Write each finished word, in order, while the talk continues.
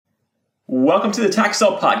Welcome to the Tax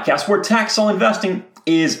Sale Podcast, where tax sale investing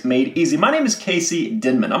is made easy. My name is Casey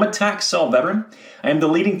Denman. I'm a tax sale veteran. I am the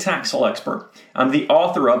leading tax sale expert. I'm the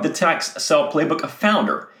author of the Tax Sale Playbook, a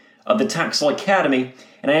founder of the Tax Sale Academy,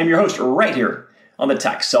 and I am your host right here on the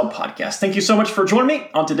Tax Sale Podcast. Thank you so much for joining me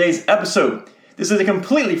on today's episode. This is a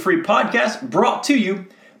completely free podcast brought to you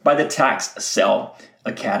by the Tax Sale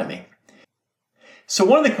Academy. So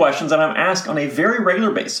one of the questions that I'm asked on a very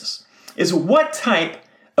regular basis is what type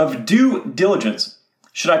of due diligence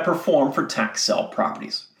should I perform for tax sale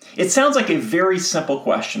properties? It sounds like a very simple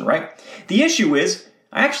question, right? The issue is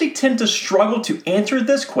I actually tend to struggle to answer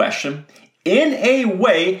this question in a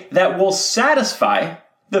way that will satisfy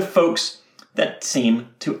the folks that seem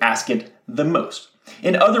to ask it the most.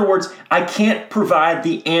 In other words, I can't provide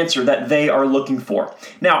the answer that they are looking for.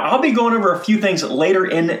 Now, I'll be going over a few things later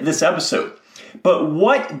in this episode, but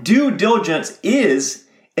what due diligence is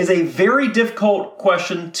a very difficult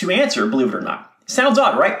question to answer, believe it or not. Sounds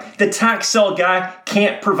odd, right? The tax sale guy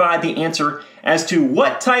can't provide the answer as to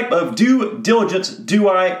what type of due diligence do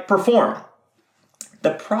I perform.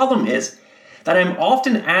 The problem is that I'm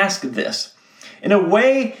often asked this in a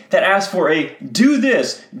way that asks for a do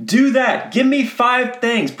this, do that, give me 5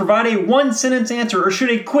 things, provide a 1-sentence answer, or shoot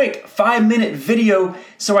a quick 5-minute video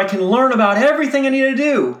so I can learn about everything I need to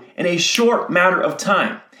do in a short matter of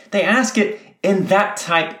time. They ask it in that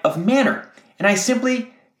type of manner, and I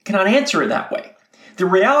simply cannot answer it that way. The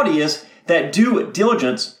reality is that due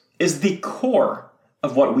diligence is the core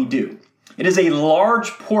of what we do. It is a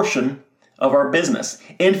large portion of our business.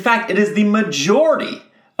 In fact, it is the majority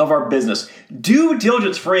of our business. Due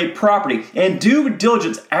diligence for a property and due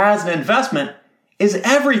diligence as an investment is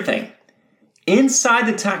everything. Inside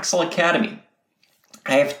the Tax Sale Academy,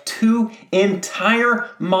 I have 2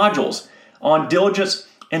 entire modules on diligence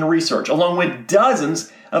and research, along with dozens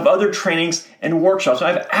of other trainings and workshops.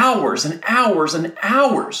 I have hours and hours and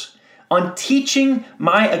hours on teaching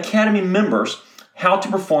my Academy members how to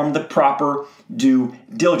perform the proper due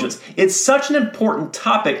diligence. It's such an important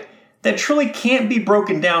topic that truly can't be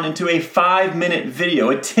broken down into a 5-minute video,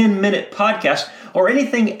 a 10-minute podcast, or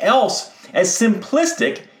anything else as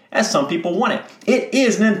simplistic as some people want it. It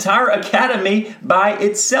is an entire academy by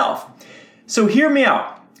itself. So hear me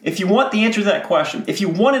out. If you want the answer to that question, if you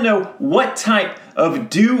want to know what type of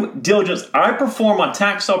due diligence I perform on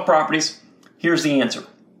tax sale properties, here's the answer.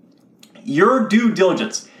 Your due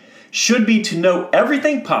diligence should be to know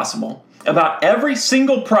everything possible about every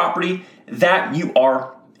single property that you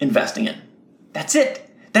are investing in. That's it.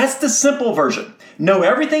 That's the simple version. Know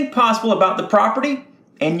everything possible about the property,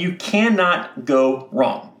 and you cannot go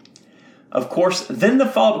wrong. Of course, then the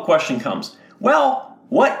follow-up question comes, well,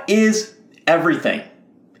 what is everything?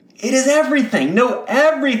 It is everything. Know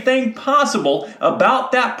everything possible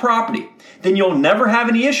about that property. Then you'll never have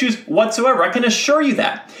any issues whatsoever. I can assure you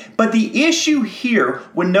that. But the issue here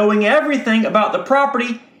when knowing everything about the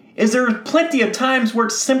property is there are plenty of times where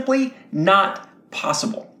it's simply not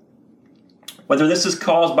possible. Whether this is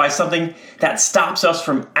caused by something that stops us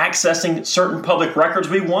from accessing certain public records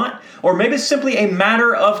we want, or maybe it's simply a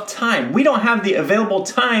matter of time. We don't have the available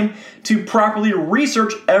time to properly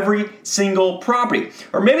research every single property.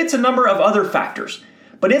 Or maybe it's a number of other factors.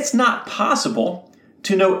 But it's not possible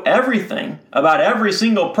to know everything about every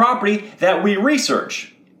single property that we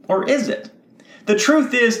research. Or is it? The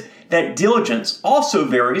truth is that diligence also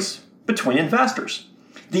varies between investors.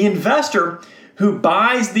 The investor who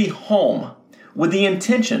buys the home with the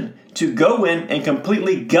intention to go in and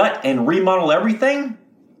completely gut and remodel everything,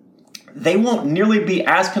 they won't nearly be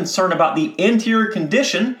as concerned about the interior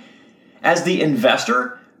condition as the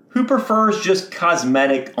investor who prefers just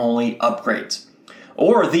cosmetic-only upgrades.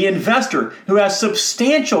 Or the investor who has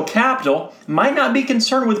substantial capital might not be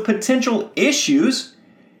concerned with potential issues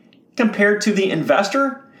compared to the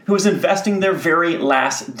investor who is investing their very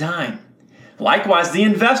last dime. Likewise, the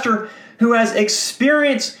investor who has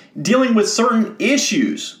experience dealing with certain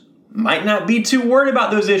issues might not be too worried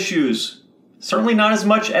about those issues. Certainly not as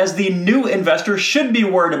much as the new investor should be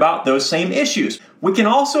worried about those same issues. We can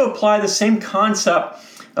also apply the same concept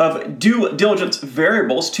of due diligence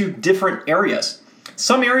variables to different areas.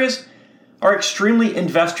 Some areas are extremely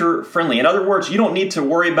investor friendly. In other words, you don't need to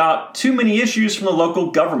worry about too many issues from the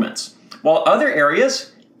local governments, while other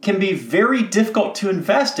areas can be very difficult to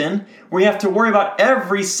invest in where you have to worry about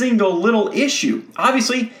every single little issue.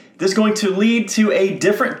 Obviously, this is going to lead to a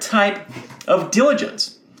different type of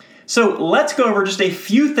diligence. So let's go over just a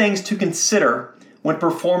few things to consider when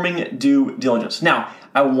performing due diligence. Now,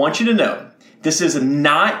 I want you to know this is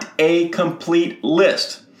not a complete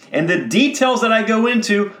list. And the details that I go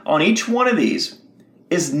into on each one of these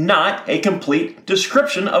is not a complete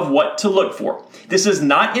description of what to look for. This is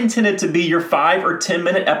not intended to be your 5 or 10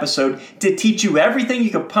 minute episode to teach you everything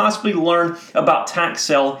you could possibly learn about tax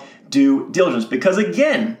sale due diligence, because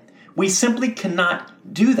again, we simply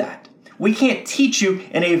cannot do that. We can't teach you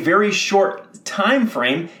in a very short time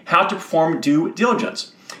frame how to perform due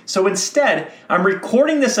diligence. So instead, I'm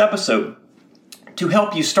recording this episode to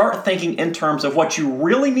help you start thinking in terms of what you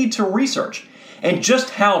really need to research and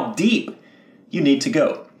just how deep you need to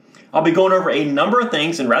go. I'll be going over a number of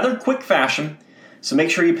things in rather quick fashion, so make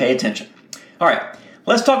sure you pay attention. All right,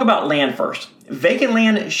 let's talk about land first. Vacant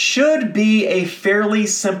land should be a fairly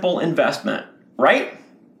simple investment, right?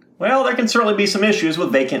 Well, there can certainly be some issues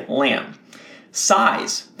with vacant land.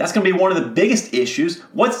 Size, that's going to be one of the biggest issues.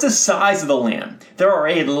 What's the size of the land? There are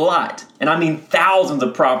a lot, and I mean thousands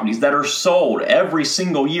of properties that are sold every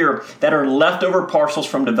single year that are leftover parcels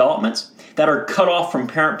from developments, that are cut off from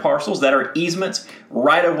parent parcels, that are easements,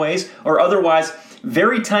 right-of-ways, or otherwise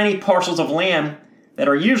very tiny parcels of land that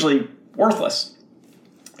are usually worthless.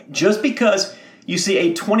 Just because you see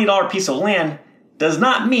a $20 piece of land does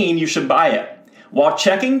not mean you should buy it. While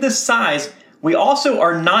checking the size, we also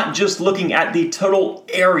are not just looking at the total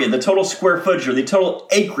area, the total square footage, or the total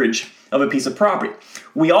acreage of a piece of property.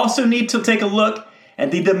 We also need to take a look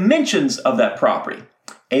at the dimensions of that property.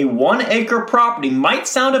 A 1 acre property might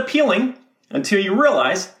sound appealing until you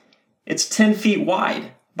realize it's 10 feet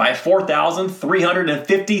wide by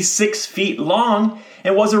 4,356 feet long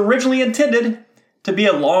and was originally intended to be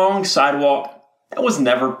a long sidewalk that was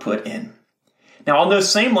never put in. Now, on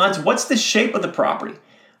those same lines, what's the shape of the property?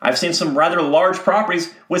 I've seen some rather large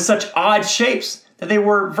properties with such odd shapes that they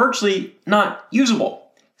were virtually not usable.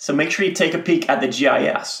 So make sure you take a peek at the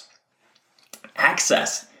GIS.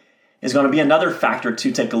 Access is going to be another factor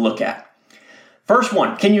to take a look at. First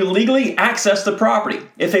one, can you legally access the property?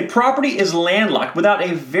 If a property is landlocked without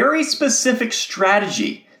a very specific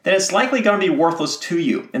strategy, then it's likely going to be worthless to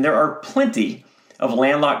you. And there are plenty of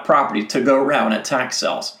landlocked property to go around at tax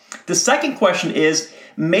sales. The second question is,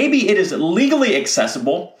 maybe it is legally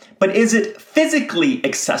accessible, but is it physically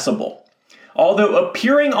accessible? Although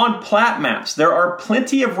appearing on plat maps, there are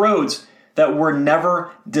plenty of roads that were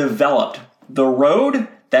never developed. The road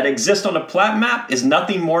that exists on a plat map is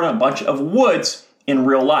nothing more than a bunch of woods in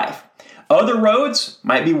real life. Other roads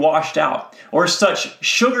might be washed out or such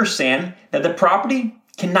sugar sand that the property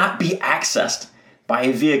cannot be accessed by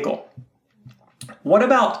a vehicle. What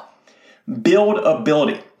about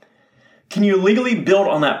buildability? Can you legally build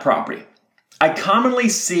on that property? I commonly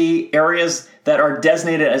see areas that are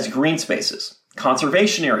designated as green spaces,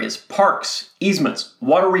 conservation areas, parks, easements,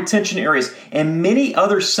 water retention areas, and many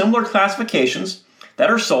other similar classifications that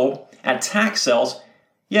are sold at tax sales,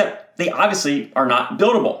 yet they obviously are not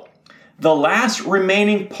buildable. The last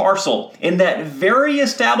remaining parcel in that very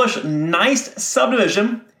established nice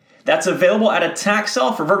subdivision that's available at a tax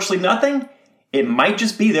sale for virtually nothing, it might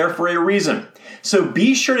just be there for a reason. So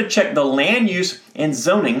be sure to check the land use and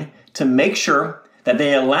zoning to make sure that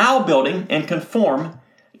they allow building and conform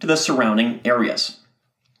to the surrounding areas.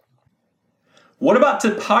 What about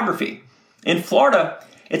topography? In Florida,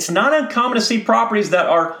 it's not uncommon to see properties that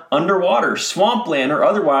are underwater, swampland, or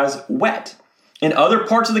otherwise wet. In other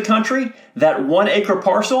parts of the country, that 1 acre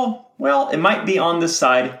parcel, well, it might be on the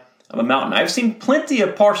side of a mountain. I've seen plenty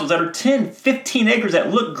of parcels that are 10, 15 acres that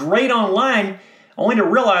look great online, only to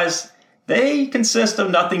realize they consist of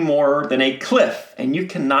nothing more than a cliff, and you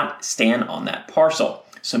cannot stand on that parcel.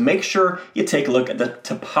 So make sure you take a look at the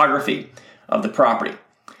topography of the property.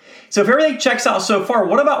 So if everything checks out so far,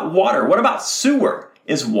 what about water? What about sewer?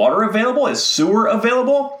 Is water available? Is sewer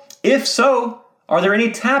available? If so, are there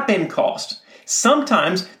any tap-in costs?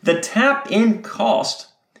 Sometimes the tap-in cost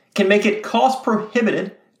can make it cost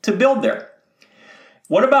prohibitive to build there.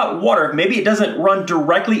 What about water? Maybe it doesn't run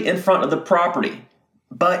directly in front of the property,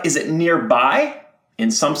 but is it nearby?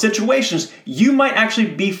 In some situations, you might actually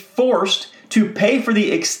be forced to pay for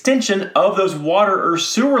the extension of those water or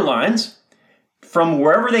sewer lines from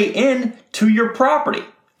wherever they end to your property.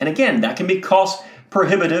 And again, that can be cost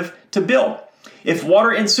prohibitive to build. If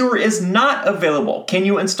water and sewer is not available, can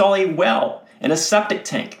you install a well and a septic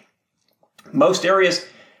tank? Most areas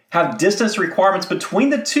have distance requirements between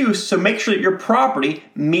the two, so make sure that your property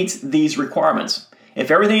meets these requirements.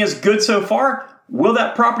 If everything is good so far, will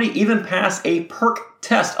that property even pass a PERC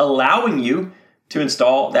test allowing you to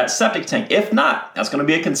install that septic tank? If not, that's going to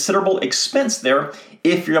be a considerable expense there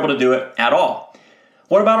if you're able to do it at all.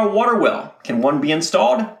 What about a water well? Can one be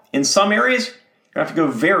installed? In some areas, you're going to have to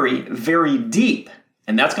go very, very deep,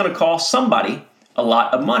 and that's going to cost somebody a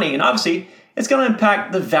lot of money, and obviously, it's going to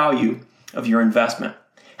impact the value of your investment.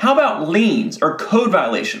 How about liens or code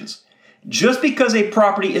violations? Just because a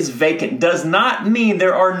property is vacant does not mean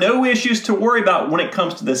there are no issues to worry about when it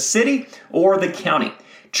comes to the city or the county.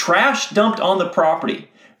 Trash dumped on the property,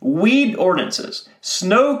 weed ordinances,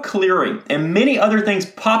 snow clearing, and many other things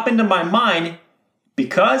pop into my mind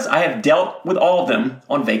because I have dealt with all of them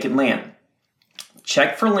on vacant land.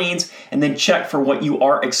 Check for liens and then check for what you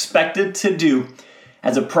are expected to do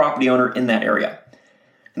as a property owner in that area.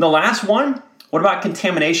 And the last one, what about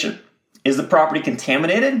contamination? Is the property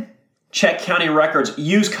contaminated? Check county records.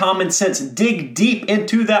 Use common sense. Dig deep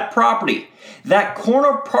into that property. That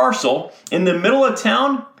corner parcel in the middle of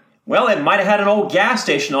town, well, it might have had an old gas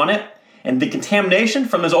station on it, and the contamination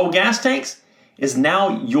from those old gas tanks is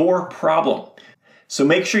now your problem. So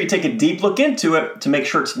make sure you take a deep look into it to make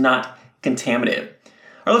sure it's not contaminated.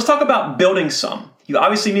 All right, let's talk about building some. You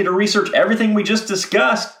obviously need to research everything we just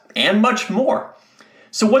discussed and much more.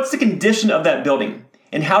 So what's the condition of that building,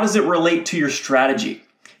 and how does it relate to your strategy?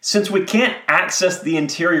 Since we can't access the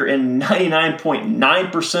interior in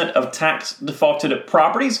 99.9% of tax defaulted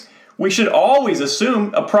properties, we should always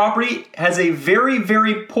assume a property has a very,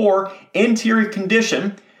 very poor interior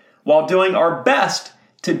condition while doing our best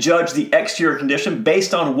to judge the exterior condition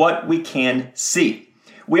based on what we can see.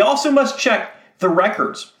 We also must check the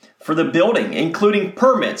records for the building, including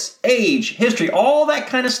permits, age, history, all that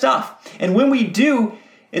kind of stuff. And when we do,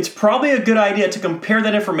 it's probably a good idea to compare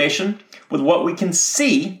that information with what we can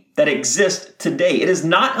see that exists today. It is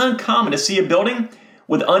not uncommon to see a building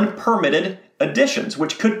with unpermitted additions,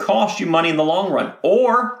 which could cost you money in the long run.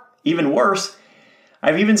 Or, even worse,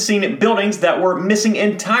 I've even seen buildings that were missing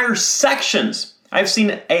entire sections. I've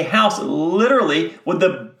seen a house literally with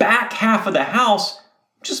the back half of the house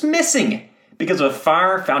just missing because of a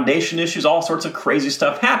fire, foundation issues, all sorts of crazy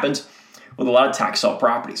stuff happens with a lot of tax sale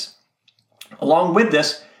properties. Along with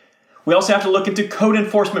this, we also have to look into code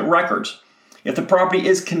enforcement records. If the property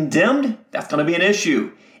is condemned, that's going to be an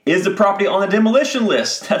issue. Is the property on the demolition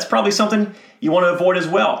list? That's probably something you want to avoid as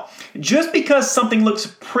well. Just because something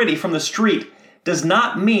looks pretty from the street does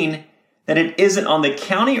not mean that it isn't on the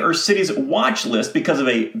county or city's watch list because of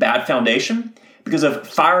a bad foundation, because of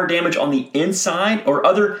fire damage on the inside, or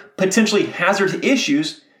other potentially hazardous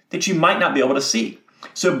issues that you might not be able to see.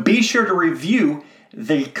 So be sure to review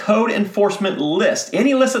the code enforcement list,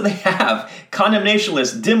 any list that they have, condemnation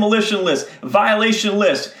list, demolition list, violation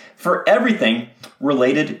list, for everything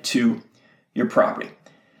related to your property.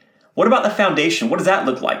 What about the foundation? What does that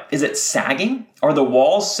look like? Is it sagging? Are the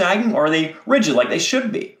walls sagging? Or are they rigid like they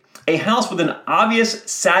should be? A house with an obvious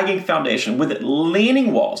sagging foundation, with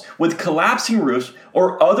leaning walls, with collapsing roofs,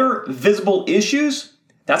 or other visible issues,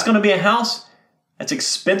 that's going to be a house that's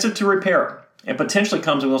expensive to repair and potentially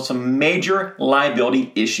comes with some major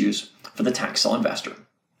liability issues for the tax sale investor.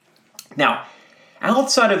 Now,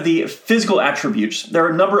 outside of the physical attributes, there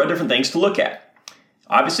are a number of different things to look at.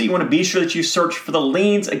 Obviously, you want to be sure that you search for the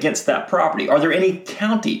liens against that property. Are there any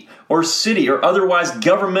county or city or otherwise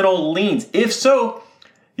governmental liens? If so,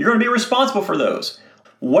 you're going to be responsible for those.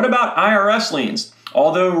 What about IRS liens?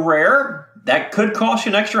 Although rare, that could cost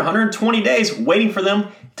you an extra 120 days waiting for them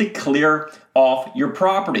to clear off your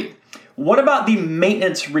property. What about the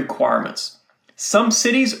maintenance requirements? Some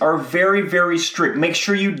cities are very, very strict. Make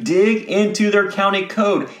sure you dig into their county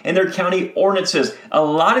code and their county ordinances. A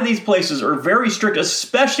lot of these places are very strict,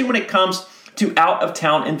 especially when it comes to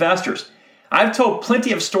out-of-town investors. I've told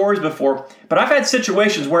plenty of stories before, but I've had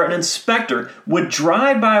situations where an inspector would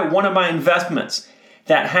drive by one of my investments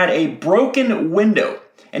that had a broken window,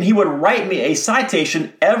 and he would write me a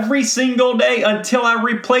citation every single day until I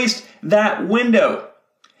replaced that window.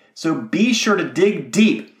 So be sure to dig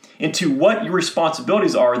deep into what your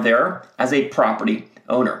responsibilities are there as a property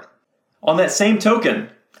owner. On that same token,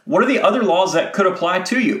 what are the other laws that could apply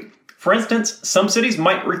to you? For instance, some cities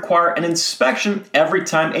might require an inspection every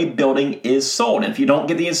time a building is sold. And if you don't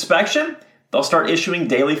get the inspection, they'll start issuing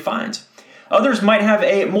daily fines. Others might have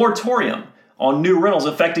a moratorium on new rentals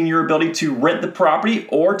affecting your ability to rent the property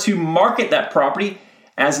or to market that property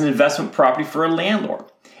as an investment property for a landlord.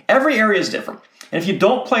 Every area is different. And if you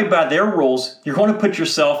don't play by their rules, you're going to put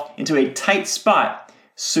yourself into a tight spot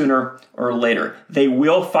sooner or later. They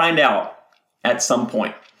will find out at some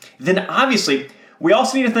point. Then obviously, we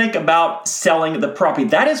also need to think about selling the property.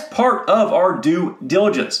 That is part of our due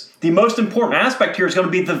diligence. The most important aspect here is going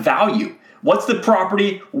to be the value. What's the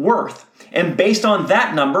property worth? And based on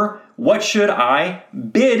that number, what should I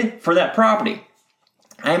bid for that property?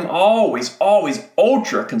 I'm always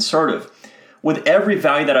ultra conservative with every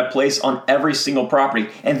value that I place on every single property.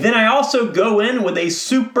 And then I also go in with a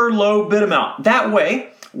super low bid amount. That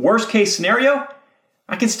way, worst case scenario,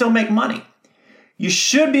 I can still make money. you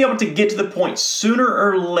should be able to get to the point sooner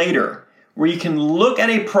or later where you can look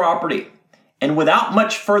at a property and without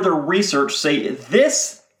much further research say,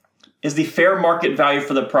 this is the fair market value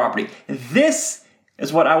for the property. This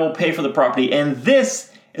is what I will pay for the property, and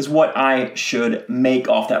this is what I should make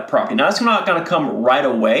off that property. Now, that's not going to come right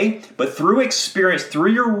away, but through experience,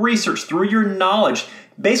 through your research, through your knowledge,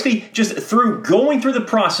 basically just through going through the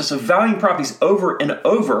process of valuing properties over and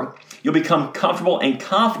over, you'll become comfortable and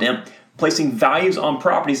confident placing values on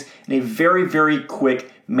properties in a very, very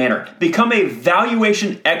quick manner. Become a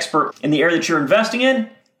valuation expert in the area that you're investing in,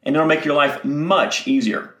 and it'll make your life much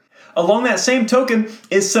easier. Along that same token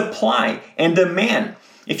is supply and demand.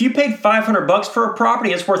 If you paid $500 for a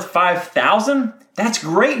property and it's worth $5,000, that's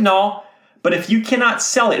great and all, but if you cannot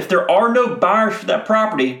sell it, if there are no buyers for that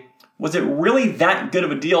property, was it really that good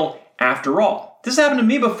of a deal after all? This happened to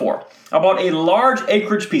me before. I bought a large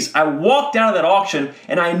acreage piece. I walked out of that auction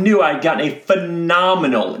and I knew I'd gotten a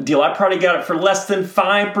phenomenal deal. I probably got it for less than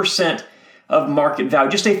 5% of market value.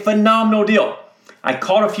 Just a phenomenal deal. I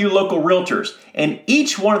called a few local realtors and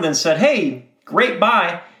each one of them said, hey, great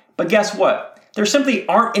buy, but guess what? There simply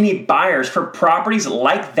aren't any buyers for properties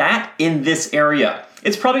like that in this area.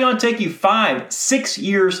 It's probably going to take you 5-6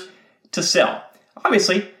 years to sell.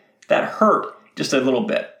 Obviously, that hurt just a little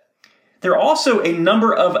bit. There are also a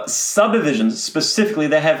number of subdivisions specifically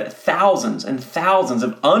that have thousands and thousands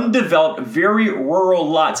of undeveloped, very rural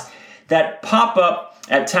lots that pop up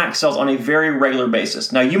at tax sales on a very regular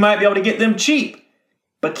basis. Now, you might be able to get them cheap,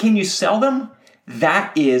 but can you sell them?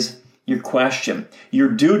 That is your question. Your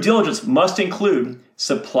due diligence must include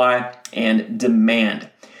supply and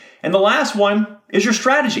demand. And the last one is your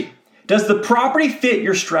strategy. Does the property fit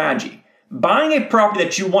your strategy? Buying a property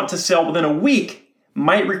that you want to sell within a week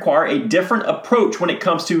might require a different approach when it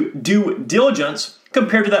comes to due diligence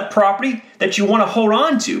compared to that property that you want to hold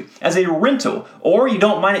on to as a rental, or you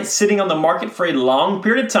don't mind it sitting on the market for a long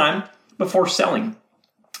period of time before selling.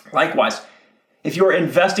 Likewise, if you're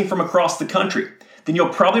investing from across the country, then you'll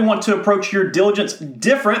probably want to approach your diligence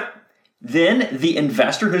different than the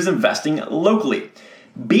investor who's investing locally.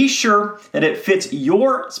 Be sure that it fits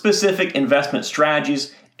your specific investment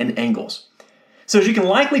strategies and angles. So as you can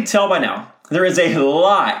likely tell by now, there is a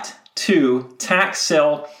lot to tax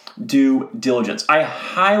sale due diligence. I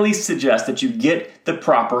highly suggest that you get the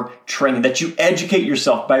proper training, that you educate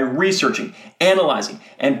yourself by researching, analyzing,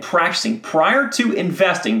 and practicing prior to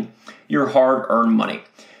investing your hard-earned money.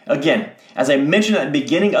 Again, as I mentioned at the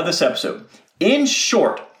beginning of this episode, in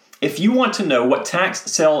short, if you want to know what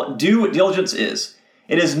tax sale due diligence is,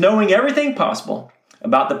 it is knowing everything possible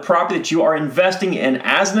about the property that you are investing in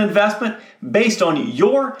as an investment based on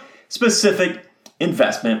your specific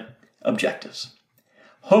investment objectives.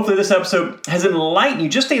 Hopefully this episode has enlightened you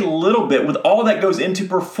just a little bit with all that goes into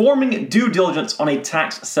performing due diligence on a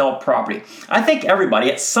tax sale property. I think everybody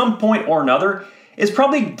at some point or another is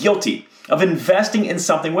probably guilty of investing in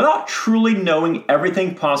something without truly knowing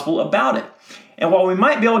everything possible about it. And while we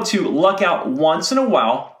might be able to luck out once in a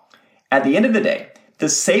while, at the end of the day, the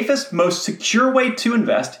safest, most secure way to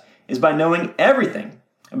invest is by knowing everything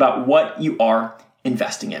about what you are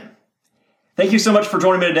investing in. Thank you so much for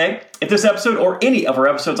joining me today. If this episode or any of our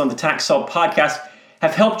episodes on the Tax Sale Podcast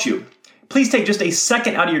have helped you, please take just a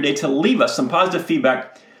second out of your day to leave us some positive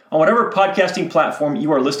feedback on whatever podcasting platform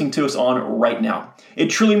you are listening to us on right now. It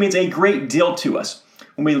truly means a great deal to us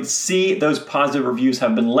when we see those positive reviews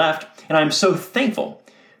have been left, and I'm so thankful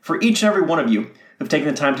for each and every one of you who've taken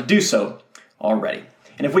the time to do so already.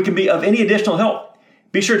 And if we can be of any additional help,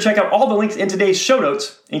 be sure to check out all the links in today's show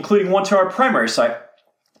notes, including one to our primary site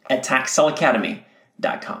at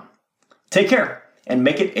taxsaleacademy.com. Take care and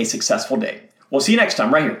make it a successful day. We'll see you next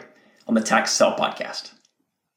time right here on the Tax Sale Podcast.